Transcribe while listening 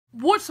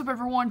What's up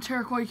everyone,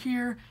 Terraquake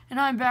here, and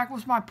I'm back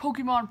with my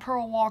Pokemon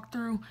Pearl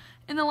walkthrough.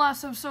 In the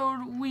last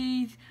episode,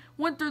 we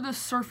went through the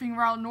surfing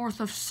route north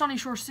of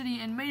Sunyshore City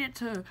and made it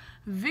to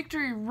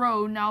Victory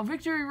Road. Now,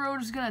 Victory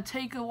Road is going to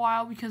take a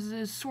while because it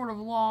is sort of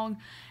long,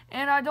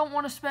 and I don't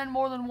want to spend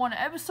more than one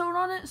episode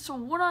on it, so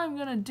what I'm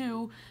going to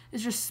do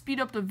is just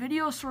speed up the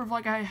video, sort of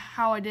like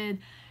how I did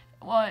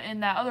in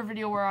that other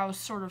video where I was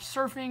sort of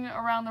surfing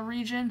around the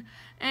region.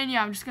 And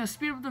yeah, I'm just going to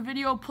speed up the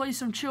video, play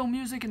some chill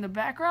music in the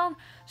background,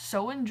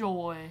 so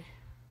enjoy.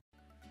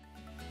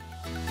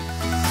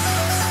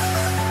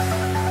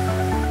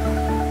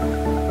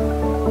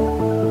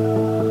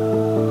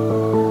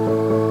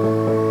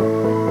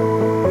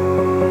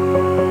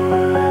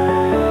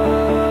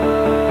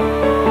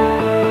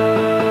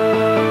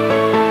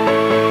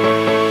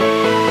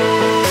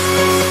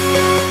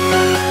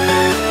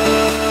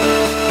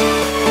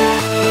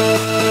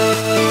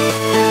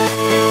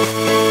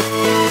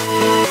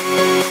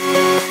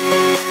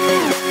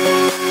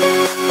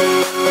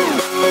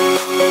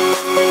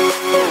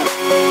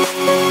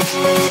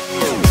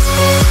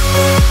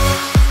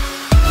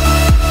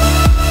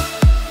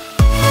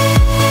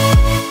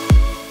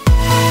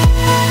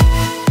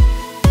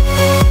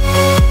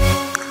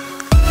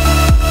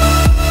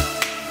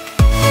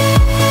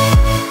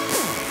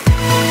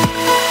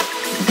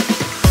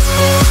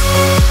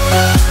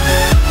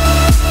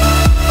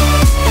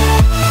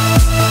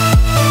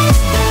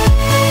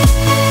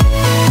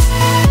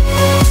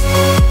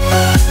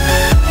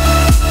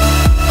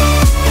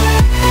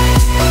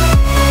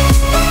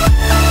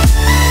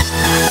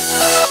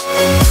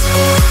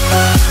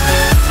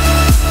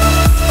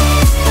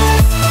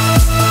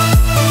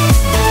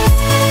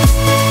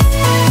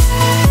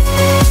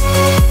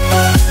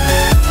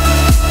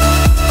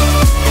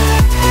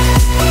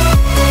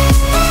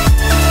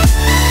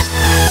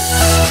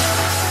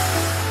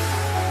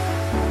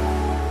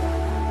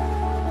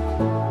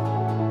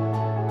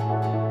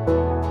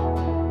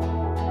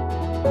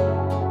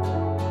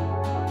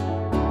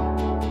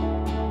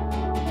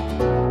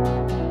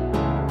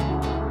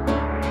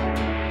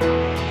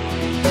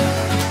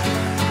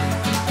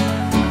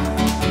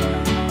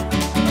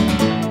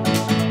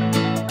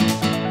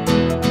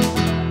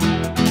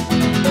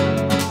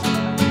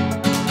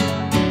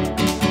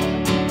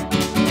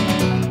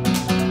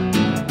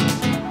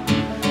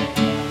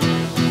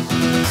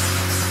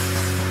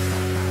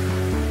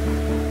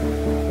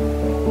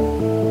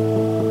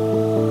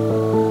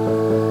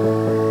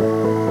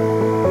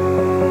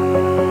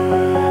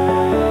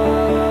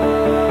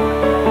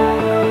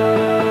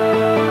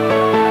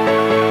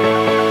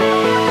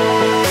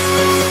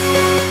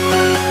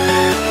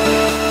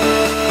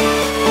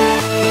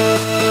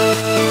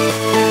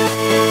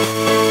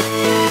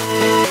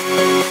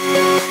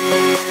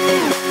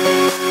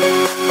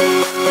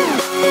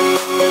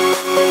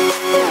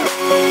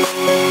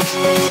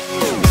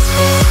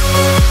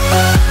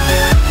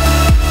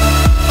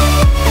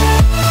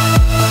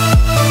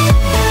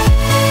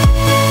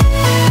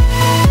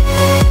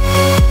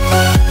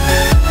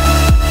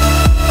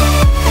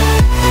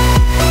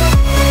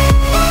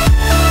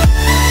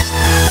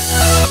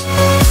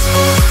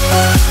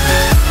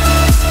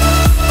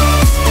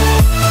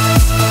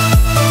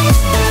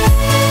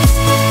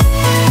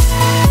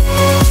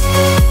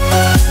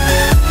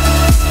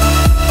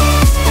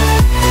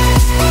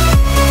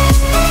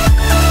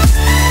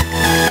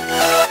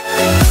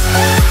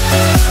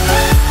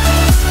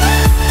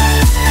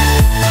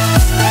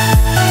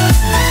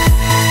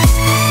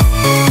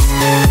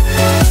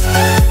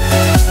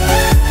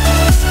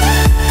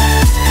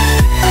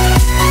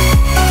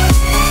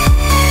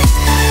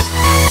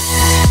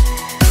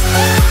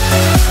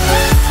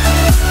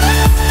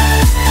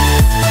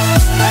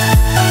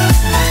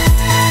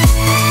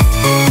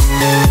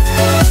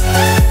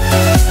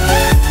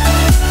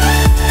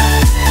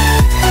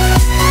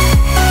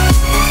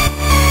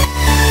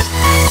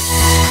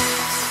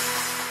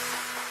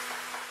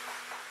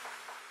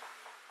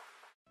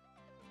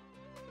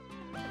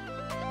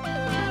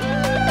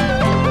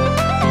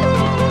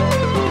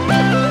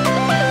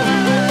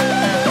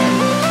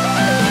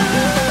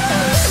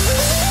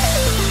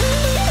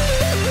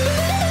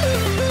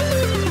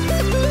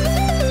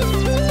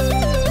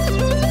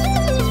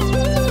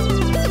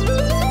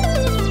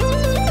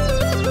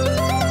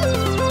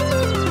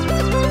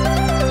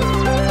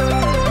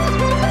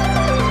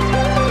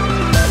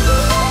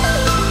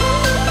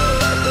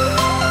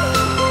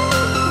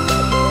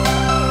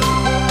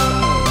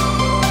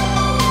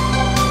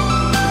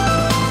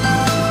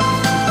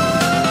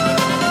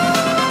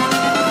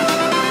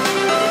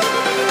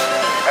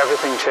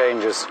 Everything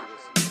changes.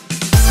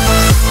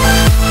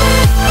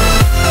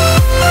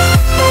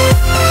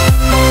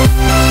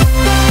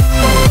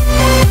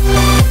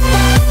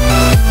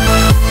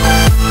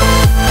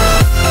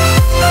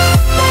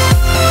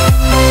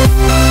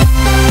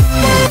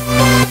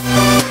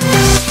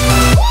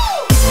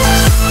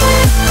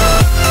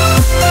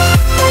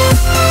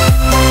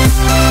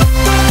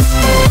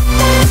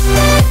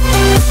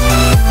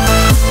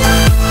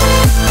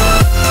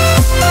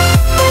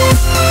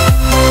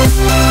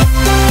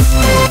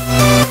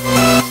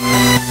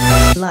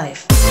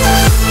 Life.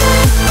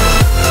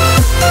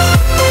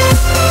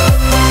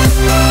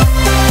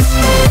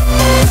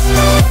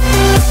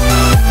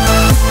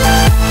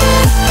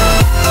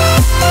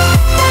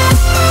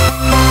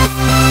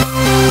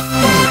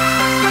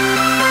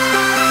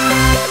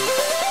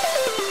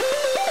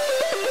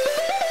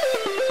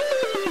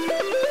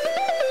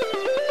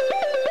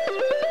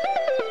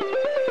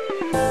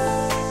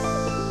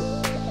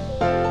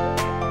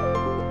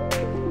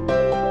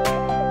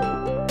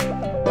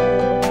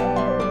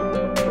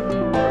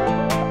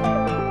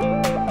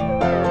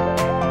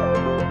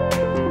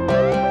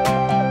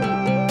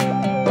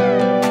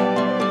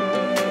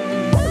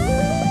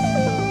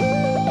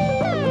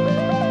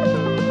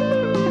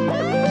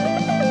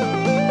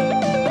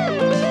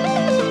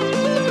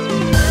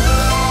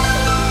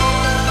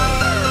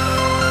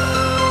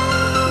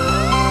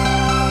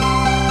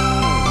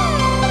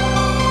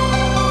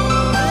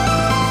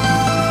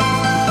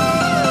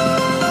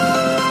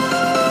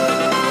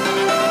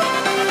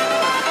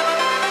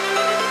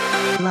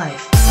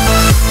 Life.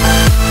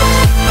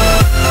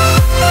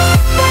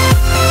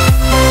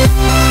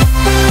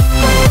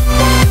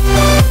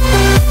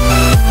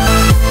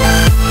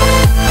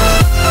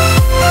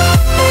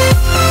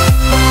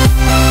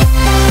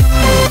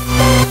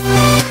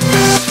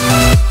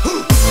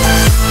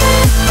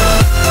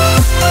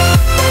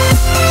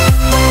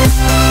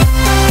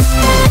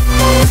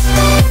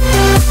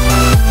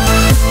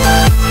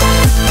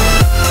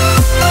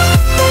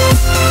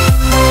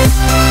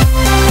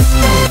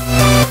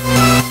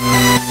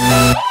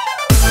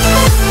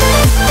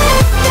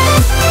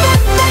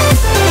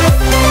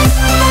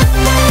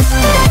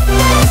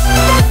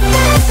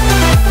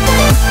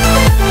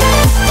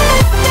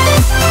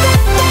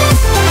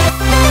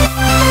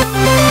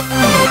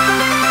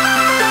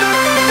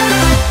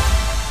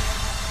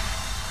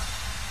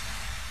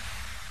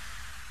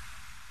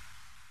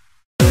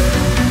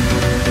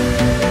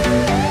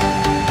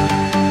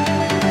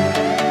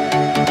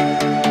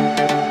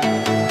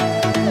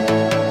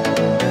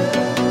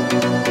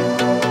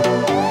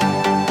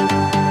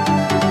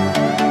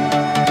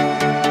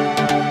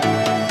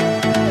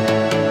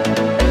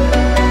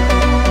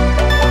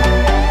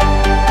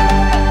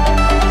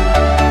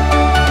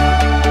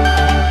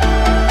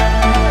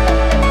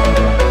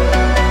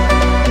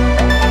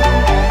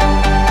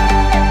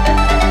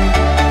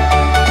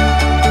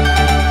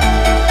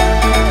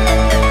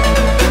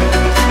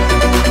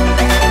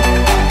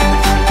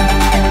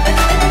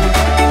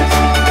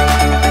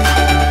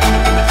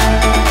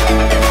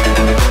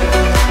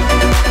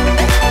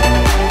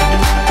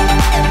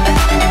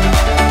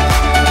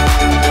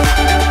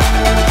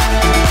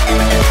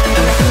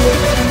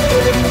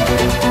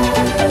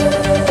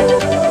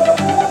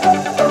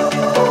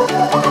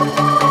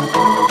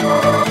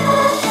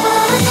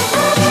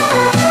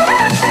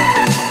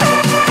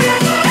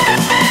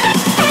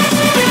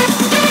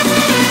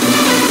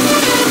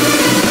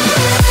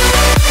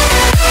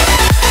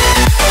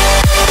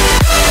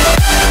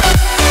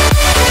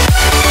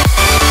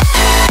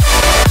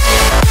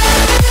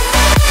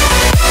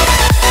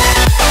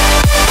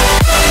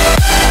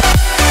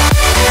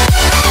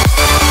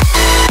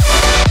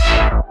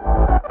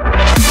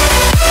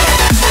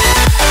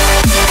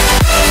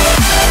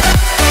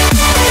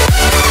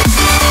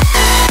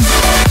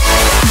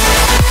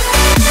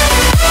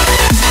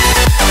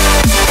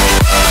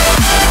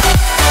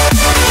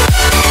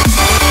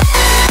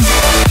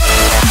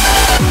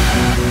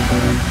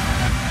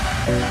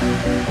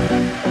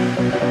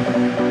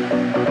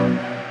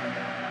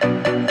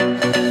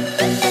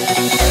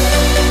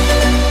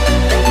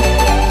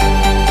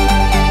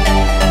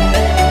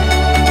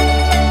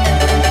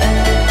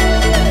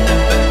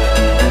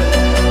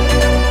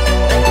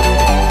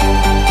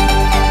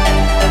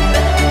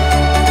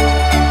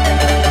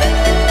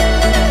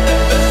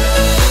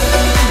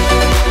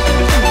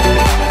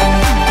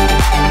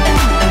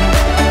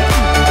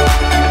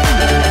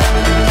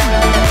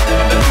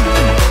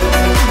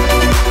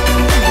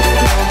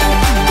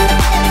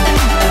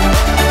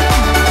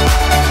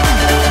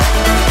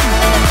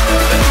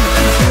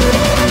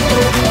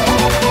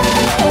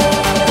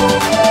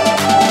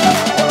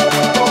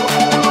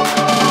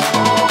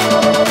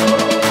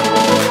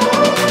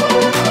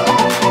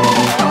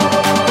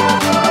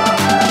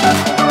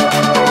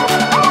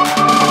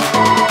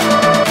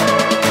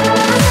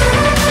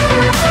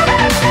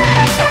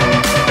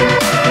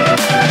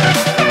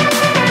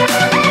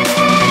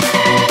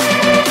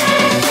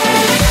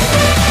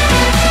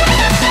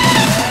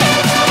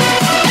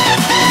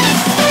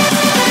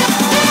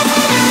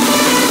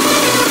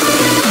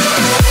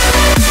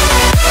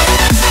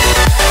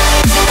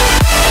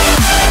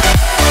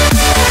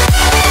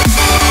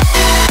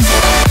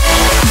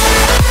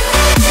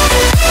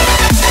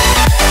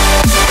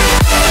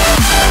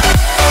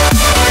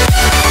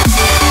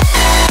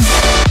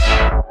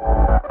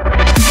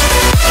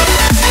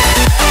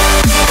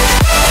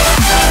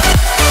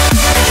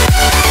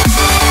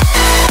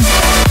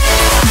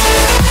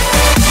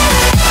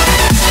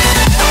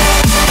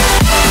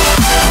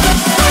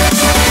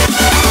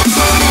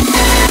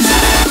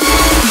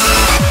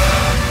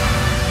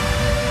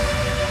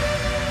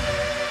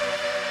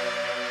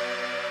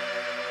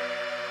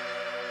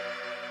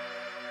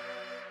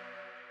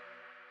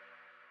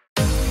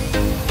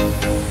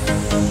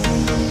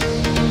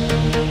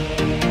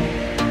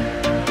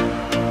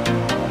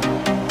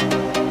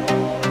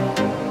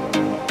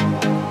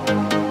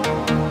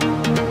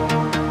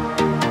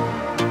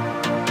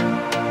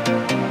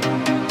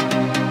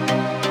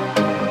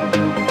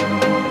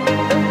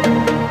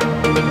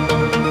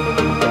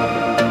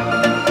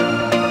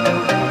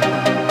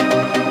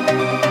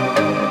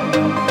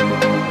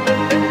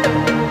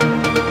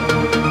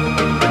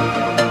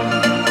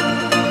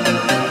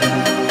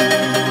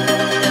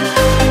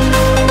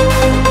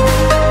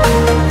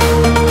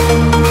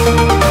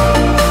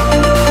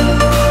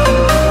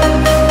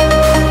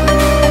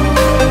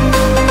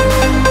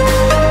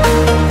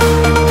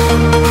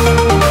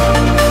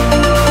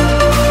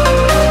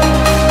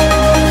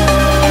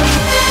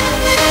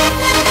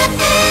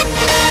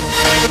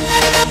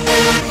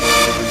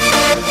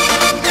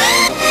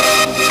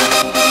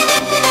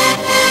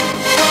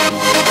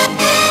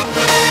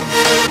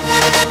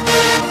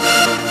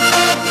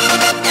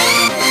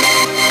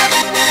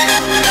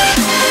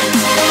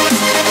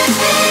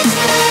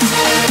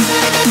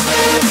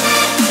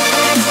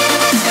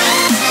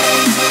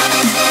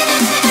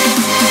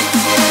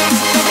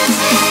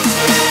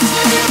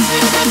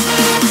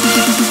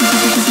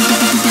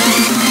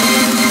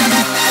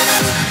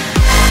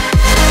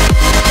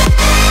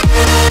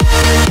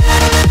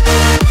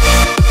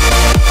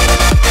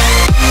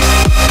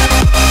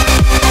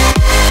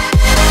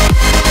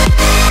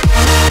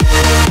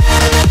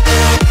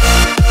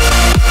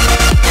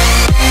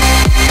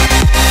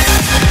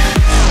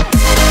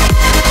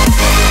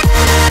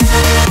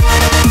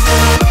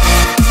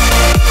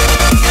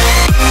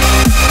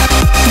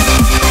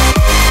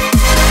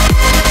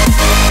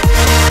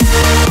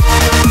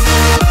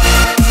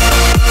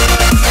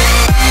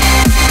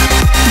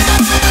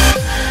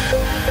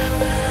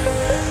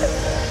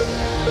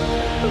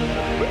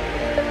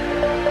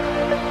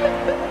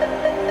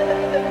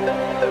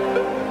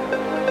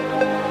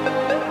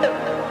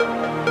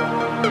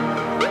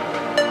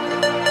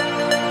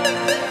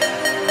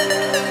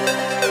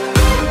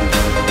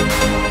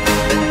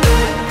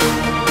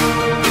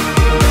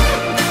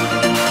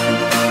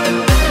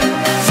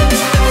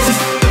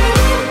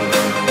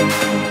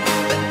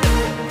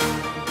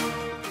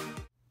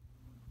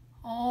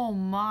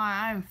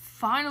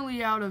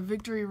 officially out of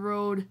Victory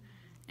Road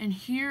and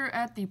here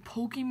at the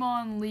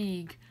Pokemon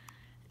League.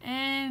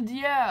 And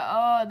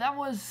yeah,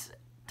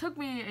 took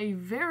me a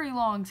very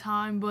long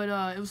time, but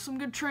it was some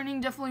good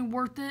training, definitely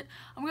worth it.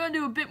 I'm going to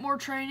do a bit more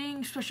training,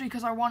 especially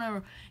because I want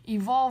to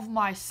evolve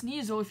my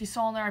Sneasel. If you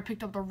saw in there, I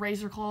picked up the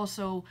Razor Claw,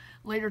 so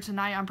later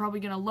tonight I'm probably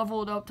going to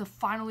level it up to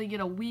finally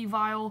get a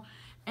Weavile.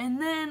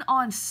 And then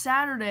on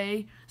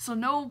Saturday, so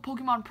no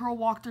Pokemon Pearl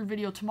walkthrough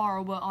video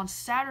tomorrow, but on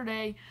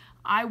Saturday,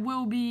 I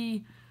will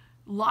be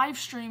live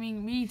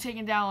streaming me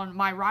taking down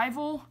my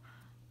rival,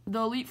 the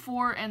Elite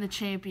Four, and the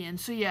champion.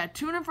 So yeah,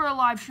 tune in for a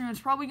live stream. It's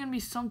probably going to be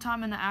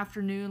sometime in the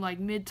afternoon, like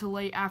mid to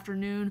late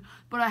afternoon.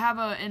 But I have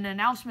an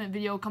announcement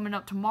video coming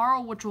up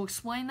tomorrow, which will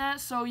explain that.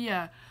 So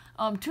yeah,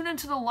 tune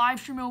into the live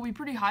stream. It will be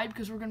pretty hyped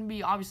because we're going to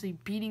be obviously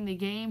beating the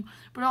game.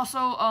 But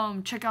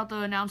also check out the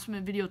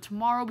announcement video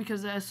tomorrow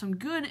because it has some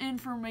good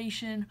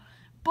information.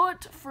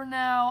 But for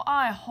now,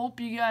 I hope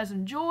you guys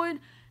enjoyed,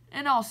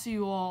 and I'll see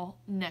you all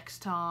next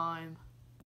time.